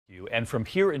And from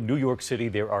here in New York City,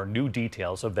 there are new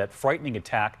details of that frightening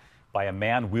attack by a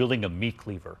man wielding a meat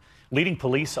cleaver, leading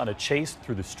police on a chase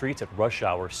through the streets at rush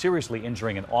hour, seriously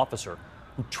injuring an officer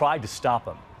who tried to stop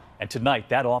him. And tonight,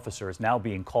 that officer is now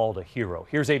being called a hero.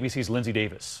 Here's ABC's Lindsay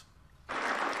Davis.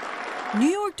 New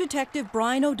York detective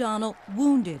Brian O'Donnell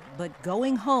wounded, but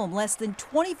going home less than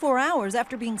 24 hours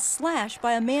after being slashed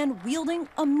by a man wielding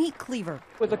a meat cleaver.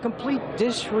 With a complete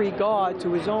disregard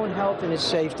to his own health and his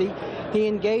safety, he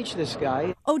engaged this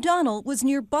guy. O'Donnell was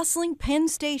near bustling Penn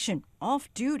Station, off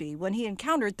duty, when he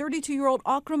encountered 32-year-old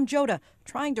Akram Joudeh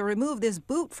trying to remove this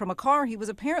boot from a car he was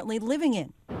apparently living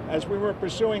in. As we were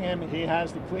pursuing him, he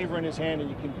has the cleaver in his hand, and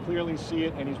you can clearly see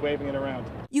it, and he's waving it around.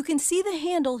 You can see the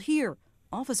handle here.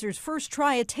 Officers first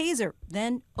try a taser,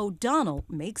 then O'Donnell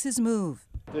makes his move.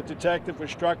 The detective was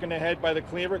struck in the head by the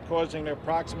cleaver, causing an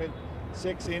approximate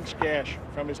 6-inch gash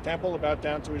from his temple about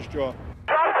down to his jaw.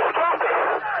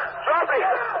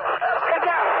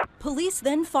 Police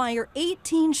then fire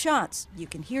 18 shots. You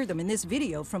can hear them in this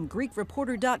video from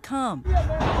GreekReporter.com.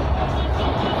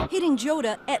 Hitting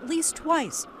Joudeh at least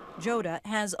twice. Joudeh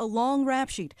has a long rap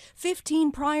sheet,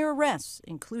 15 prior arrests,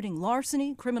 including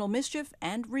larceny, criminal mischief,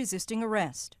 and resisting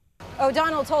arrest.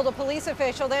 O'Donnell told a police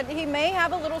official that he may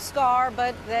have a little scar,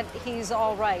 but that he's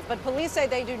all right. But police say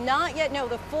they do not yet know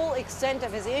the full extent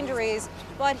of his injuries,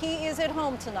 but he is at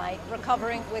home tonight,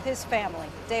 recovering with his family.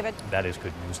 David? That is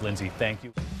good news. Lindsay, thank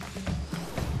you.